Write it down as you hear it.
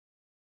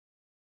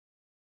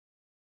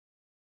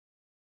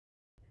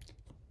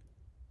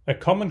A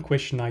common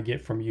question I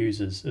get from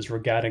users is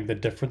regarding the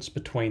difference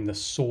between the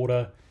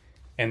sorter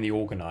and the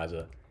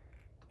organizer.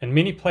 In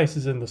many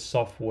places in the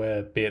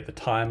software, be it the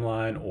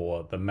timeline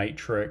or the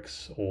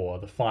matrix or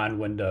the find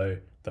window,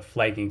 the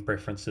flagging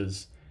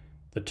preferences,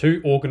 the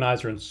two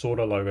organizer and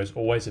sorter logos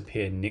always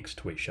appear next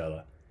to each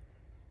other.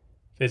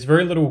 There's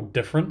very little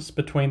difference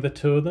between the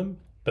two of them,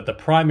 but the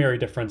primary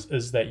difference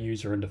is that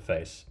user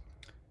interface.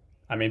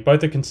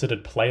 Both are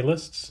considered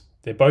playlists.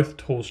 They're both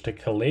tools to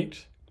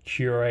collect,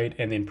 curate,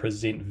 and then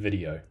present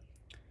video.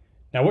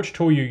 Now, which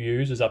tool you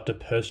use is up to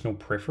personal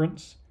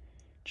preference.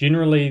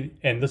 Generally,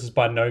 and this is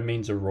by no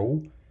means a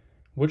rule,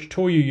 which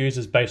tool you use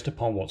is based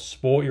upon what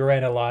sport you're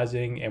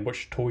analyzing and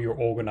which tool your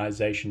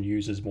organization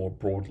uses more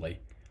broadly.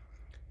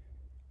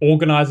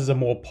 Organizers are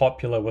more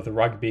popular with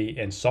rugby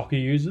and soccer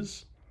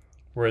users,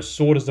 whereas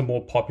sorters are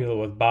more popular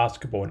with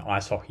basketball and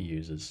ice hockey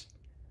users.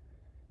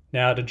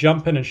 Now, to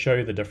jump in and show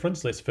you the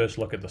difference, let's first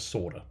look at the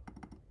sorter.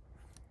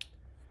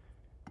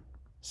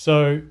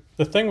 So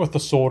the thing with the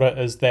sorter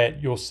is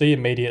that you'll see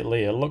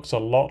immediately it looks a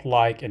lot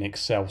like an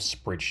Excel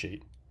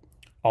spreadsheet.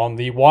 On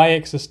the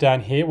y-axis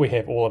down here, we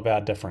have all of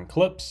our different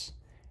clips.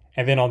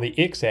 And then on the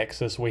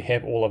x-axis, we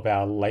have all of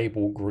our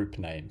label group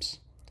names.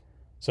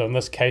 So in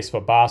this case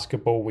for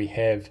basketball, we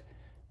have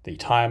the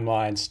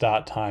timeline,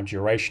 start time,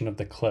 duration of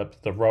the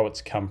clip, the row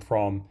it's come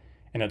from,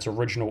 and its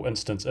original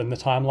instance in the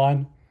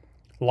timeline,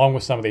 along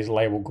with some of these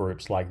label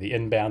groups like the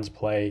inbounds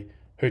play,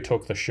 who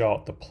took the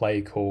shot, the play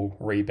call,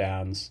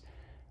 rebounds,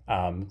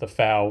 the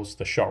fouls,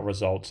 the shot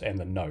results, and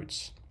the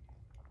notes.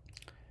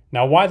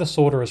 Now, why the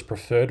sorter is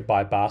preferred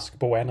by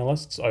basketball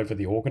analysts over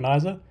the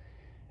organizer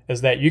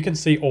is that you can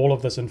see all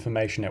of this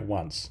information at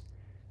once.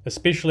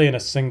 Especially in a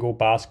single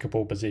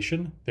basketball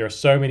possession, there are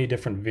so many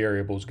different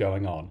variables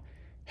going on.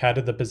 How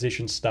did the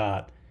possession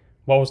start?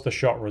 What was the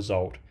shot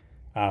result?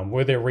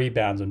 Were there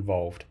rebounds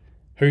involved?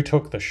 Who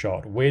took the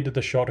shot? Where did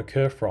the shot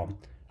occur from?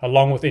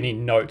 Along with any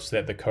notes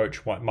that the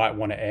coach might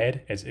want to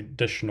add as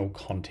additional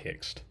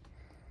context.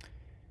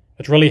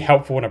 It's really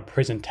helpful in a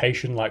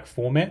presentation-like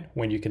format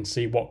when you can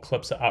see what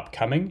clips are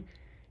upcoming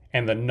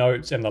and the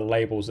notes and the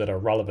labels that are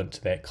relevant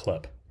to that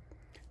clip.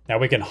 Now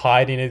we can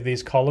hide any of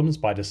these columns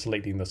by just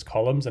selecting these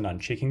columns and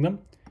unchecking them.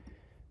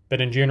 But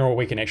in general,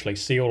 we can actually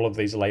see all of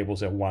these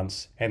labels at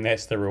once, and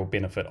that's the real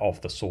benefit of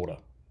the sorter.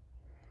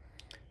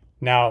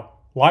 Now,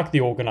 like the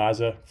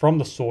organizer, from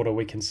the sorter,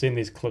 we can send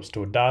these clips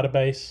to a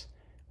database.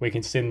 We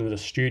can send them to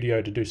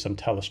Studio to do some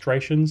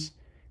telestrations.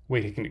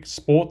 We can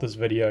export this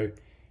video,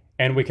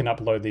 and we can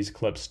upload these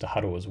clips to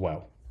Hudl as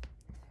well.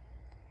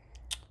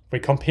 If we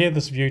compare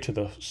this view to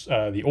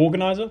the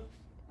organizer,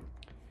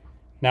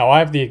 now I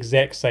have the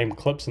exact same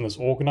clips in this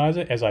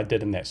organizer as I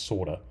did in that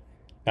sorter.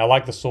 Now,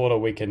 like the sorter,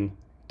 we can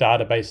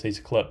database these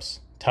clips,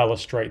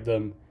 telestrate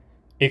them,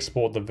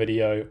 export the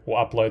video,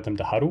 or upload them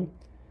to Hudl.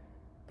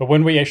 But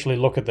when we actually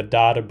look at the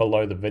data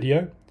below the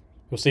video,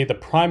 you'll see the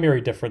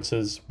primary difference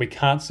is we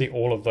can't see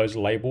all of those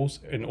labels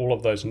and all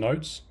of those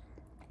notes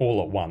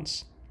all at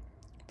once.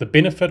 The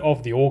benefit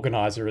of the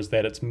organizer is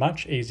that it's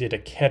much easier to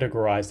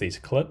categorize these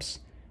clips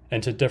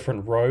into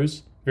different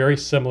rows, very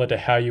similar to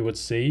how you would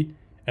see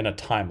in a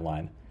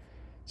timeline.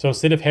 So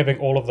instead of having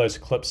all of those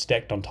clips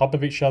stacked on top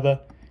of each other,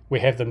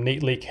 we have them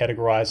neatly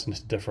categorized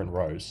into different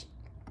rows.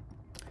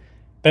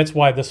 That's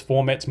why this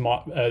format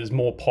is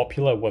more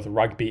popular with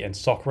rugby and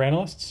soccer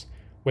analysts,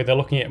 where they're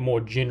looking at more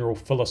general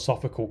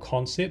philosophical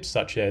concepts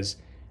such as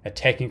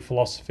attacking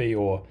philosophy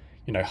or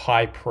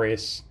high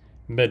press,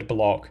 mid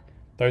block,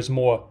 those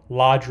more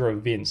larger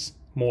events,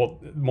 more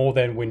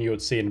than when you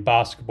would see in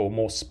basketball,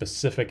 more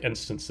specific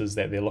instances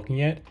that they're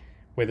looking at,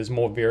 where there's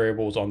more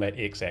variables on that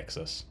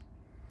x-axis.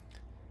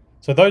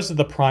 So those are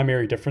the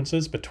primary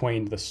differences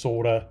between the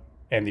sorter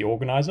and the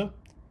organizer.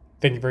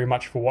 Thank you very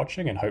much for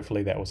watching, and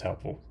hopefully that was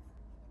helpful.